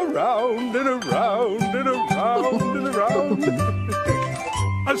go around and around and around and around.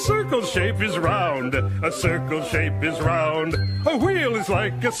 A circle shape is round. A circle shape is round. A wheel is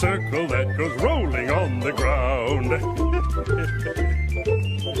like a circle that goes rolling on the ground.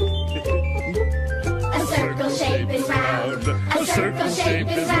 A circle shape is round. A circle shape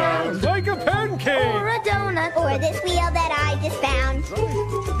is round. Like a pancake. Or a donut. Or this wheel that I just found.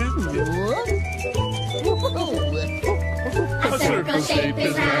 A circle shape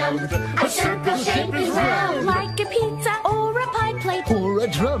is round. A circle shape is round. Like a pizza or a pie plate. Or a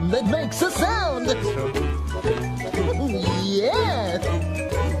drum that makes a sound. Yeah.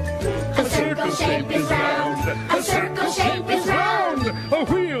 A circle shape is round. A circle shape is round. A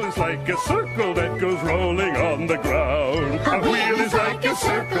wheel is like a circle that goes rolling on the ground. A wheel is like a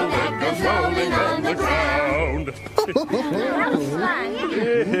circle that goes rolling on the ground. That was fun.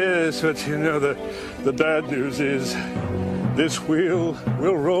 Yes, but you know, the bad news is this wheel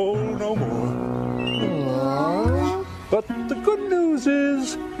will roll no more. Aww. But the good news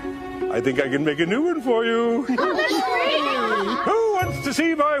is I think I can make a new one for you. Who wants to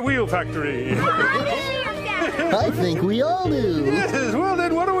see my wheel factory? I think we all do. Yes, well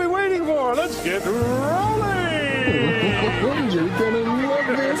then what are we waiting for? Let's get rolling. You're gonna love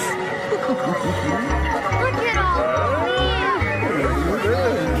this. Look at all the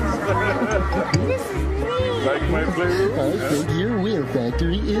wheels. This is neat. Like my playroom? I think your wheel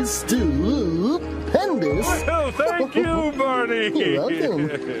factory is stupendous. Well, thank you, Barney. You're welcome.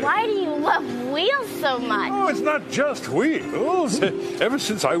 Why do you love wheels so much? Oh, it's not just wheels. Ever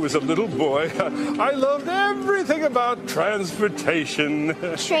since I was a little boy, I loved everything about transportation.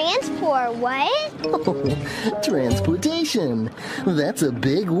 Transport what? Transportation. That's a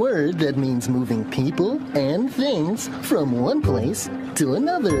big word that means moving people and things from one place to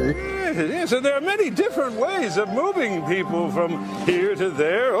another. Yes, and there are many different ways of moving people from here to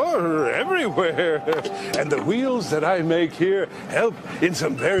there or everywhere. And the wheels that I make here help in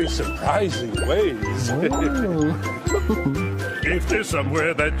some very surprising ways. If there's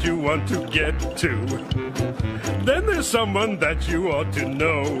somewhere that you want to get to, then there's someone that you ought to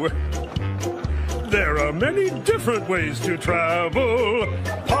know. There are many different ways to travel.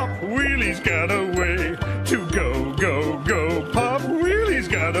 Pop Wheelie's got a way to go, go, go. Pop Wheelie's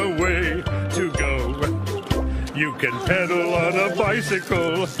got a way to go. You can pedal on a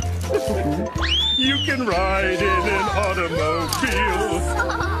bicycle. You can ride in an automobile.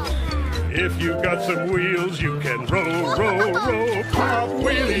 If you've got some wheels, you can roll, roll, roll. Pop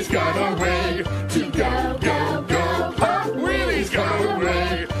Wheelie's got a way to go, go, go. Pop Wheelie's got a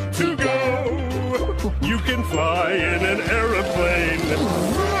way to go. You can fly in an aeroplane.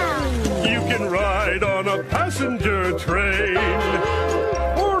 You can ride on a passenger train.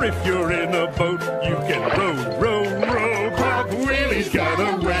 Or if you're in a boat, you can row, row, row. Pop Wheelie's got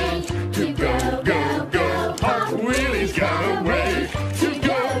a way to go, go, go. Pop Wheelie's got a way to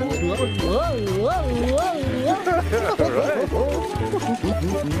go.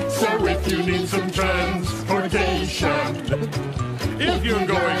 So if you need some transportation, if you're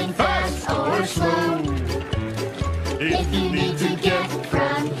going fast or slow, if you need to get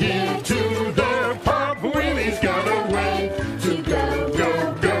from here to there, Pop Wheelie's got a way to go,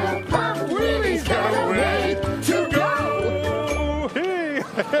 go, go. Pop Wheelie's got a way to go. Hey!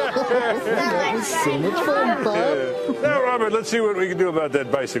 That was so much fun, Bob. Now, Robert, let's see what we can do about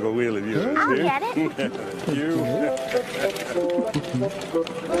that bicycle wheel of yours. I'll get it. You.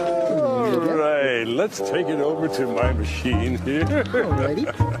 All right, let's take it over to my machine here. Alrighty.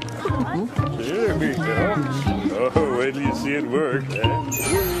 Here we go. Oh, wait till you see it work.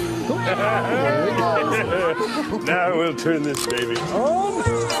 Now we'll turn this baby on.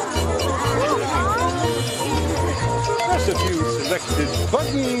 Press a few selected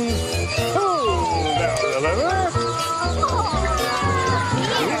buttons. Pull down the lever.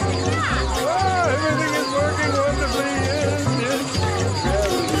 Oh, everything is working wonderfully. Yes,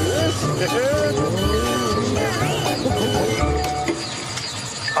 yes.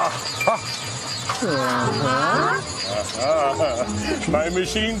 My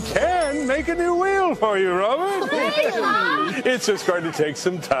machine can make a new wheel for you, Robert. It's just going to take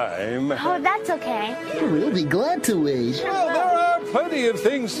some time. Oh, that's okay. We'll be glad to wait. Well, there are plenty of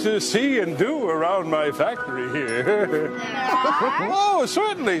things to see and do around my factory here. Oh,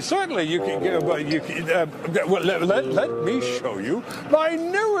 certainly. You can. Well, let me show you my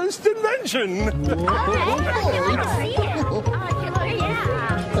newest invention. Okay, let's see it. Oh, yeah.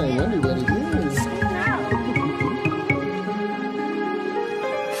 I wonder what it is.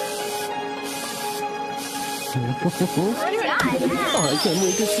 Oh, I can't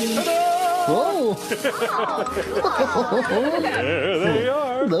wait to see. Oh! There they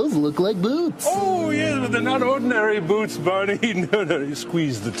are. Those look like boots. Oh, yes, but they're not ordinary boots, Barney. No, you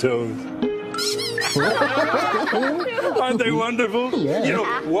squeeze the toes. Aren't they wonderful? Yeah. You know,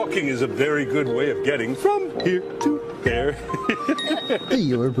 walking is a very good way of getting from here to there. Do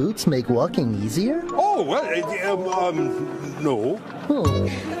your boots make walking easier? Oh, well, no. Oh.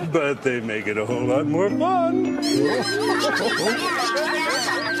 But they make it a whole lot more fun.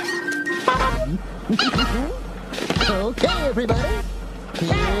 Okay, everybody.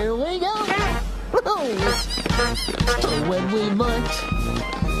 Here we go. Oh, when we march,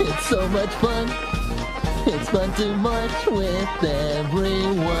 it's so much fun. It's fun to march with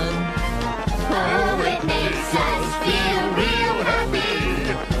everyone. Oh, it makes us feel real happy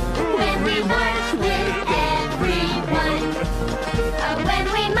when we march with everyone. Oh, when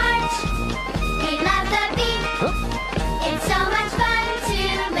we march, we love the beat. It's so much fun to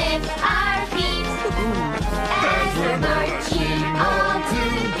lift our feet as we're marching all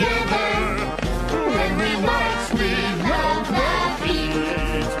together. When we march, we love the beat.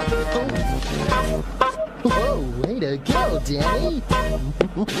 Whoa, way to go, Danny.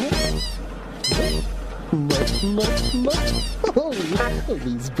 Much. Oh,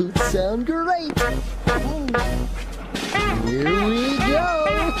 these boots sound great. Here we go.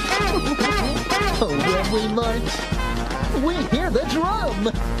 Oh, when we march, we hear the drum.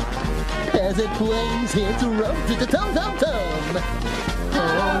 As it plays, it's rum-tum-tum-tum.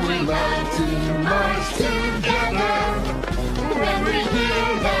 Oh, we love to march together when we hear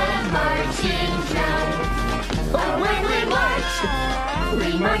the marching drum. Oh, when we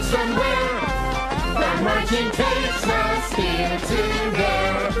march somewhere. The marching takes us here to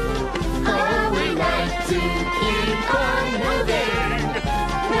there. Oh, we like to keep on moving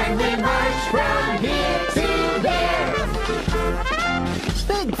when we march from here to there.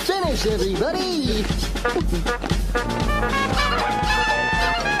 Big finish, everybody.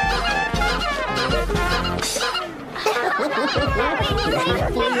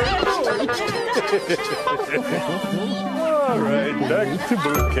 All right, back to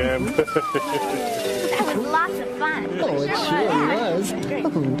boot camp. That was lots of fun. Oh, it sure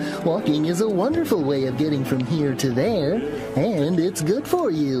was. Walking is a wonderful way of getting from here to there, and it's good for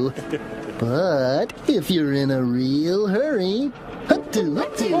you. But if you're in a real hurry,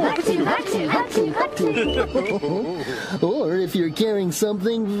 or if you're carrying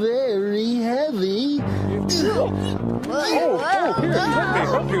something very heavy, Here, let me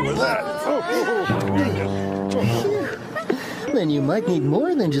help you with that. then you might need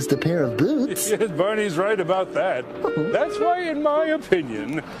more than just a pair of boots. Yes, Barney's right about that. That's why, in my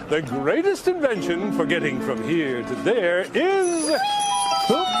opinion, the greatest invention for getting from here to there is...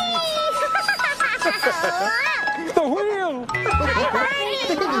 the wheel! Hi,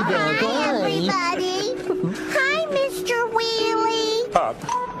 everybody. Hi, Mr. Wheelie. Pop.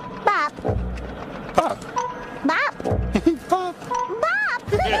 Bop. Pop. Bop. Pop. Bop.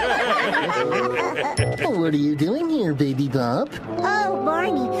 What are you doing here, Baby Bop? Oh,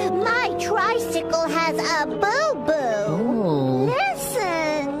 Barney, my tricycle has a boo-boo. Oh.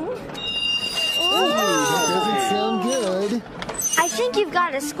 Listen. That doesn't sound good. I think you've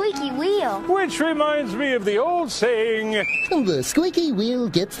got a squeaky wheel. Which reminds me of the old saying... The squeaky wheel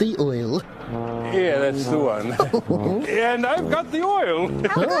gets the oil. Yeah, that's the one. And I've got the oil.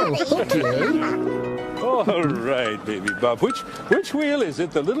 Oh, okay. All right, Baby Bop. Which wheel is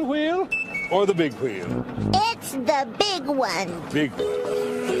it? The little wheel or the big wheel? It's the big one. Big one. All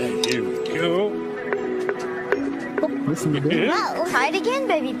right, here we go. Listen to that. Oh, Try it again,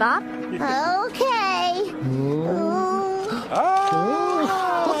 Baby Bop. okay.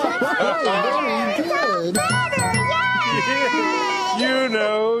 Very good. Better, yay!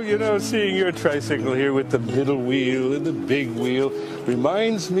 You know, seeing your tricycle here with the middle wheel and the big wheel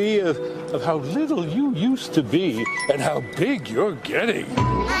reminds me of how little you used to be and how big you're getting.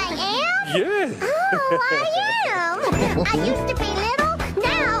 I am? Yes. Oh, I am. I used to be little,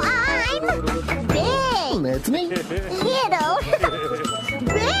 now I'm big. That's me. Little.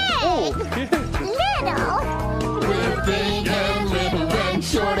 Big.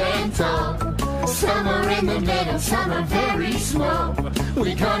 some are very small.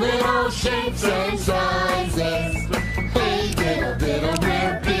 We come in all shapes and sizes. Hey, little, little,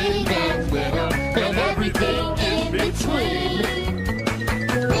 we're big and little, and everything in between.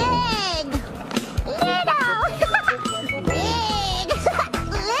 Big, little, big,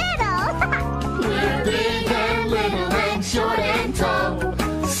 little. We're big and little and short and tall.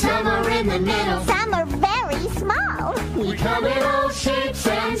 Some are in the middle. Some are very small. We come in all shapes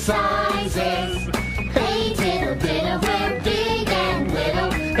and sizes. Hey, little, little, we're big and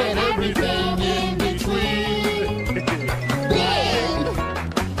little, and everything in between. Big,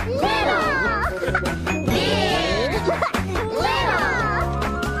 little, big, little.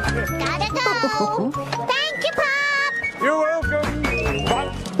 Gotta go. Thank you, Pop. You're welcome.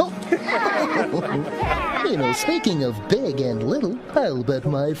 You know, speaking of big and little, I'll bet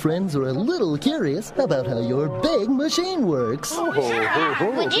my friends are a little curious about how your big machine works.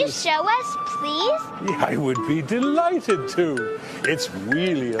 Would you show us, please? Yeah, I would be delighted to. It's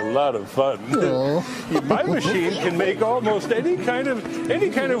really a lot of fun. Oh. My machine can make almost any kind of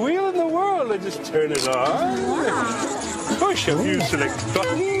wheel in the world. I just turn it on, push a few select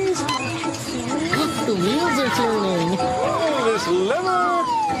buttons. The wheels are turning. Oh, this lever,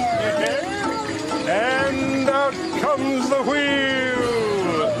 and out comes the wheel.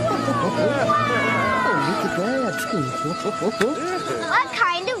 Look at that. What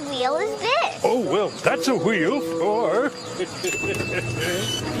kind of wheel is this? Oh, well, that's a wheel for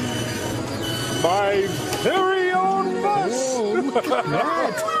my very own bus. Look at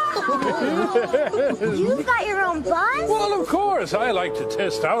that. You've got your own bus? Well, of course, I like to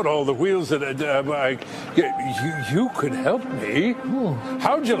test out all the wheels that you could help me.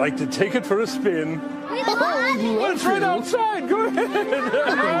 How'd you like to take it for a spin? Well, it's right outside. Go ahead.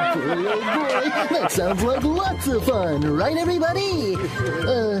 Oh, boy. That sounds like lots of fun, right, everybody?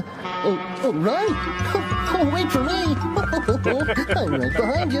 Right? Oh, wait for me. I'm right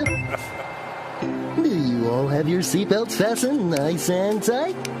behind you. Do you all have your seatbelts fastened nice and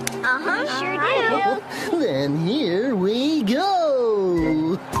tight? Sure do. Then here we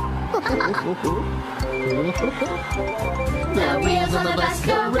go. The wheels on the bus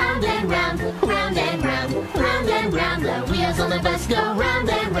go round and round, round and round, round and round. The wheels on the bus go round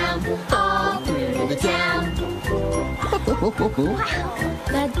and round, all through the town.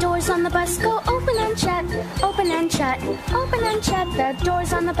 The doors on the bus go open and shut, open and shut, open and shut. The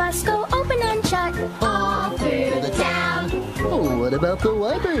doors on the bus go open and shut. All through the town. What about the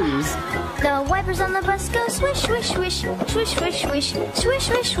wipers? The wipers on the bus go swish, swish, swish, swish, swish, swish, swish,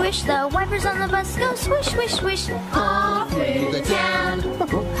 swish, swish. The wipers on the bus go swish, swish, swish. All through the town.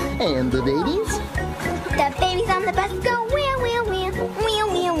 And the babies? The babies on the bus go wheel, wheel, wheel, wheel,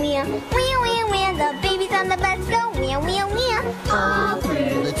 wheel, wheel, wheel, wheel, wheel. The babies on the bus go wheel, wheel, wheel. All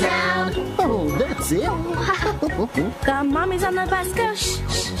through the town. Oh, that's it. The mommies on the bus go shh,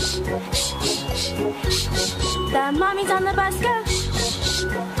 shh, shh, shh, shh, shh, shh. The mommies on the bus go shh, shh, shh.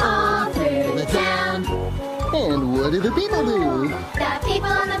 All through the town. And what do the people do? The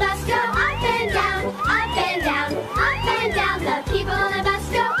people on the bus go up and down, up and down, up and down. The people on the bus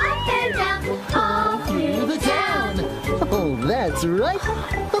go up and down, All through the town. Oh, that's right.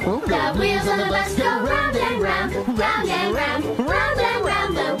 The wheels on the bus go round and round, round and round, round and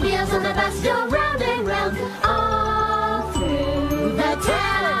round. The wheels on the bus go round and round, all through the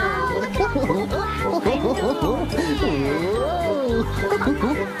town. Whoa.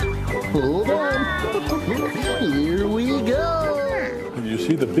 Hold on. Here we go. You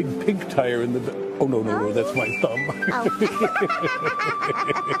see the big pink tire in the... Oh, no, that's my thumb. I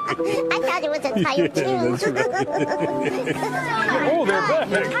thought it was a tire too. That's right. Oh, they're back.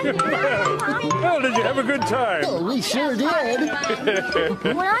 Well, did you have a good time? Oh, we sure did.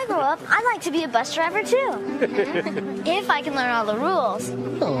 When I grow up, I'd like to be a bus driver too. If I can learn all the rules.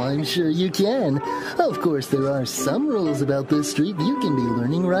 Oh, I'm sure you can. Of course, there are some rules about this street you can be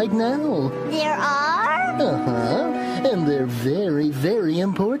learning right now. There are? Uh-huh. And they're very, very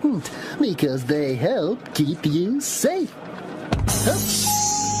important because they help keep you safe.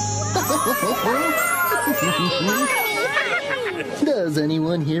 Does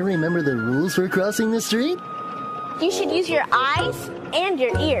anyone here remember the rules for crossing the street? You should use your eyes and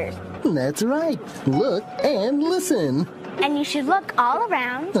your ears. That's right. Look and listen. And you should look all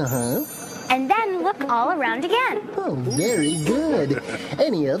around Uh-huh. and then look all around again. Oh, very good.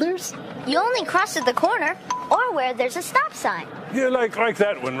 Any others? You only cross at the corner or where there's a stop sign. Yeah, like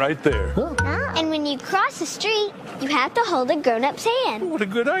that one right there. Oh, And when you cross the street, you have to hold a grown-up's hand. What a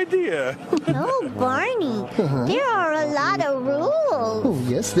good idea. Oh, Barney, there are a lot of rules. oh,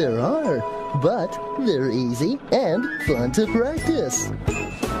 yes, there are. But they're easy and fun to practice.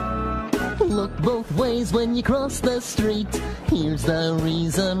 Look both ways when you cross the street. Here's the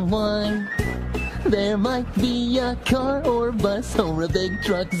reason why. There might be a car or bus or a big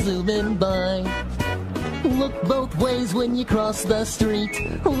truck zooming by. Look both ways when you cross the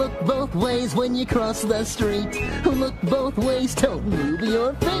street. Look both ways when you cross the street. Look both ways, don't move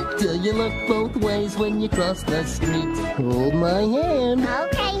your feet till you look both ways when you cross the street. Hold my hand.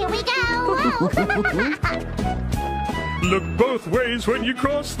 Okay, here we go. Look both ways when you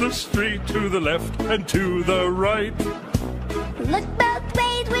cross the street, to the left and to the right. Look both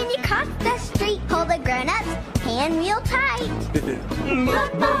ways when you cross the street. Hold the grown-up's hand real tight.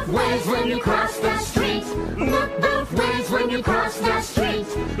 Look both ways when you cross the street. Look both ways when you cross the street.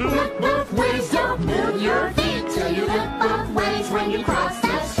 Look both ways, don't move your feet till you look both ways when you cross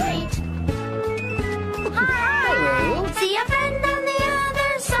the street. Hi! See a friend on the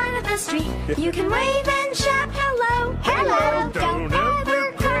other side of the street. You can wave and shout hello. Hello. Don't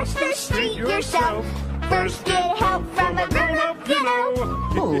ever cross the street yourself. First get help from a grown-up, you know.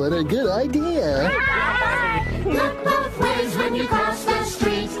 Oh, what a good idea. Look both ways when you cross the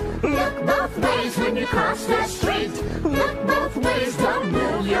street. Look both ways when you cross the street. Look both ways, don't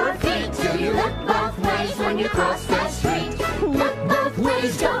move your feet till you look both ways when you cross the street. Look both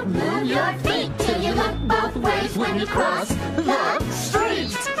ways, don't move your feet till you look both ways when you cross the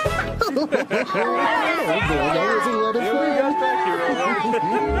street. Oh, boy, that was a lot of Yeah, we got that, hero.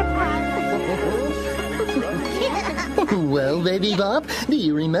 Well, Baby Bop, do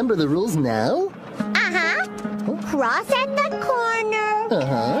you remember the rules now? Uh-huh. Cross at the corner.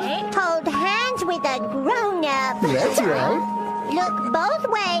 Uh-huh. Hold hands with a grown-up. That's right. Look both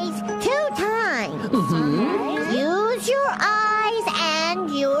ways 2 times. Mm-hmm. Use your eyes and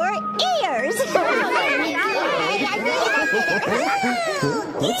your ears.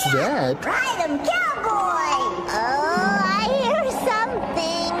 What's that? Ride 'em, cowboy. Oh, I hear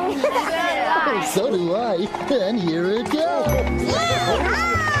something. Oh, so do I. And here it goes.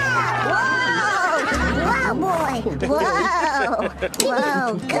 Whoa, boy. Whoa.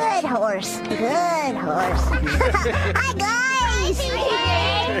 Whoa, good horse. Good horse. Hi, guys.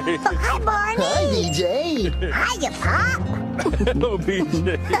 Hi, Barney. Hi, DJ. Hiya, Pop. Oh, BJ.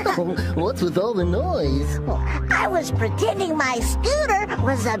 What's with all the noise? I was pretending my scooter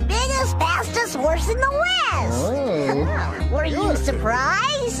was the biggest, fastest horse in the West. Oh. Were you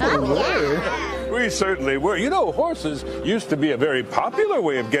surprised? Where? We certainly were. You know, horses used to be a very popular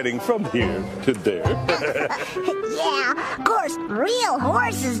way of getting from here to there. Yeah, of course, real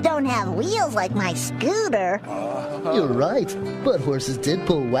horses don't have wheels like my scooter. You're right. But horses did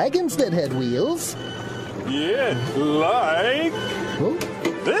pull wagons that had wheels. Yeah, like Oh,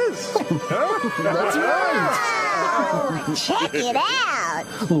 this. that's right. Oh, check it out.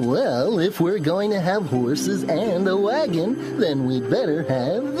 Well, if we're going to have horses and a wagon, then we'd better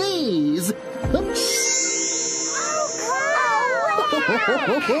have these.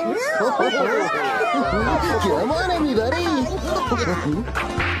 Come on, everybody.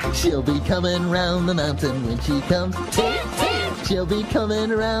 She'll be coming round the mountain when she comes. Toot, toot. She'll be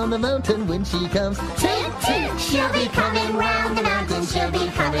coming around the mountain when she comes. Toot, toot. She'll be coming round the mountain. She'll be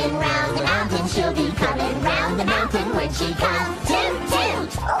coming round the mountain. She'll be coming round the mountain when she comes. Toot,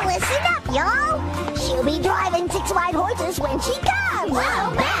 toot. Oh, listen up, y'all. She'll be driving 6 white horses when she comes.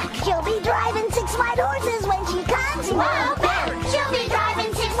 Whoa, back. She'll be driving 6 white horses when she comes. Whoa, back. She'll be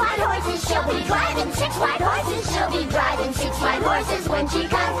driving 6 white horses. She'll be driving 6 white horses. She'll be driving 6 white horses when she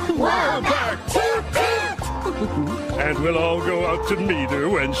comes. Whoa, back. Toot, toot. And we'll all go out to meet her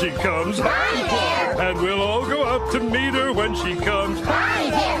when she comes. Hi there. And we'll all go out to meet her when she comes. Hi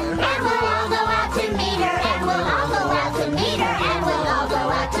there. And we'll all go out to meet her. And we'll all go out to meet her. And we'll all go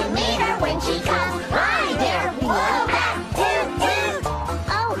out to meet her when she comes. Hi there. Whoa, back. Toot, toot.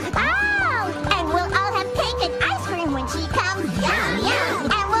 Oh, and we'll all have cake and ice cream when she comes. Yum, yum.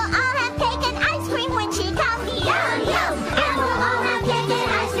 And we'll all have cake and ice cream when she comes. Yum, yum. And we'll all have cake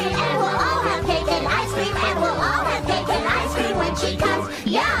and ice cream. And we'll all have cake and ice cream. And we'll all have cake and ice cream when she comes.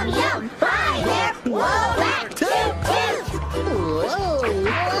 Yum, yum. Hi there. Whoa, back. Toot, toot. Whoa.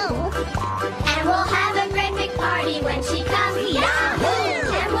 And we'll have a great big party when she comes.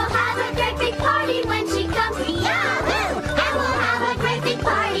 Yahoo! And we'll have a great big party when she comes. Yahoo! And we'll have a great big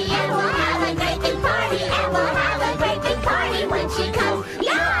party. And we'll have a great big party. And we'll have a great big party when she comes.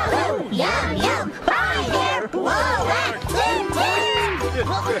 Yahoo! Yum, yum. Hi there. Whoa, back. Toot, toot. Yum,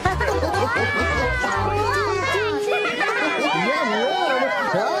 yum.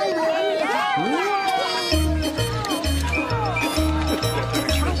 Hi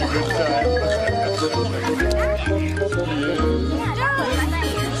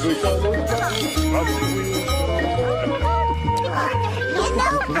You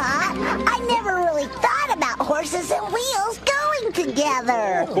know, Pop, I horses and wheels going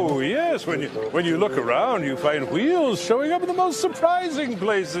together. Oh, yes. When you look around, you find wheels showing up in the most surprising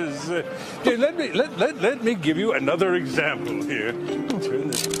places. Okay, let me give you another example here. Turn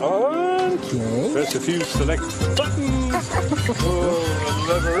this on. Okay. Press a few select buttons. Pull the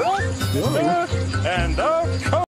lever up. And out comes